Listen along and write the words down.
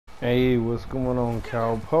Hey, what's going on,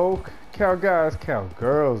 Cowpoke? Cow guys, cow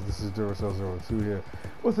girls, this is Duracell02 here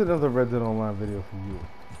with another Red Dead Online video for you.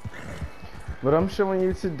 What I'm showing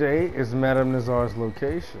you today is Madame Nazar's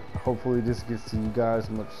location. Hopefully this gets to you guys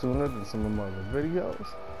much sooner than some of my other videos.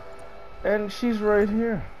 And she's right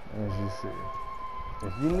here, as you see.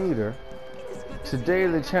 If you need her. Today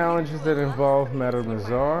the challenges that involve Madame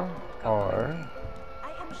Nazar are...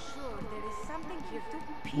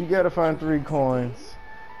 You gotta find 3 coins,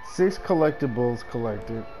 6 collectibles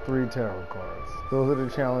collected, 3 tarot cards. Those are the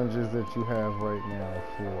challenges that you have right now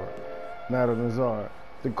for Madame Nazar.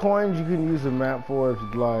 The coins you can use a map for if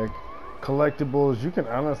you'd like. Collectibles, you can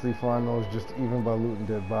honestly find those just even by looting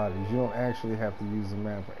dead bodies. You don't actually have to use a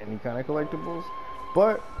map for any kind of collectibles.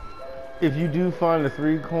 But if you do find the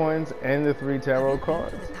 3 coins and the 3 tarot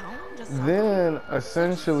cards, then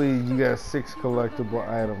essentially you got 6 collectible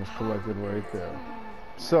items collected right there.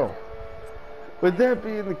 So, with that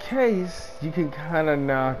being the case, you can kind of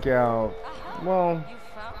knock out, well,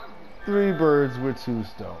 3 birds with 2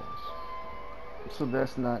 stones. So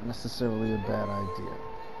that's not necessarily a bad idea.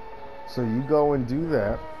 So you go and do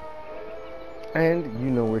that, and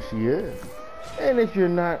you know where she is. And if you're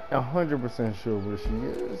not 100% sure where she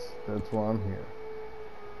is, that's why I'm here.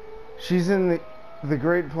 She's in the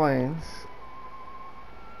Great Plains,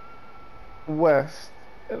 west,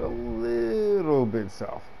 and a little bit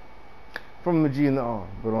south from the G and the R.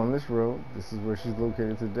 But on this road, this is where she's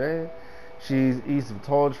located today. She's east of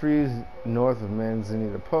Tall Trees, north of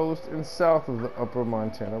Manzanita Post, and south of the Upper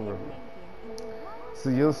Montana River. So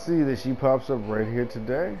you'll see that she pops up right here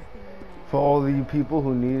today. For all of you people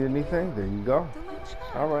who need anything, there you go.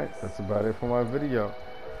 Alright, that's about it for my video.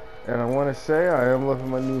 And I want to say I am loving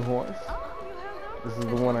my new horse. This is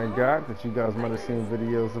the one I got that you guys might have seen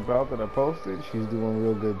videos about that I posted. She's doing a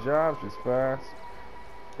real good job. She's fast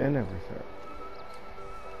and everything.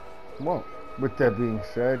 Well, with that being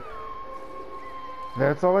said,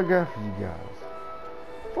 that's all I got for you guys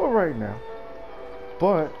for right now.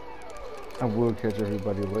 But I will catch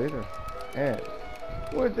everybody later. And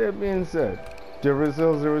with that being said,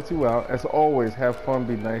 Duracell02 out. As always, have fun,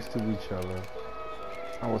 be nice to each other.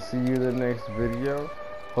 I will see you in the next video.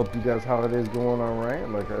 Hope you guys' holidays going all right.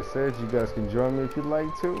 Like I said, you guys can join me if you'd like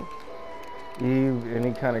to.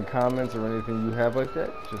 Any kind of comments or anything you have like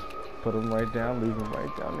that, just put them right down, leave them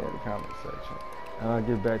right down there in the comment section. And I'll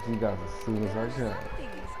get back to you guys as soon as I can.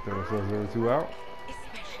 Duracell02 out.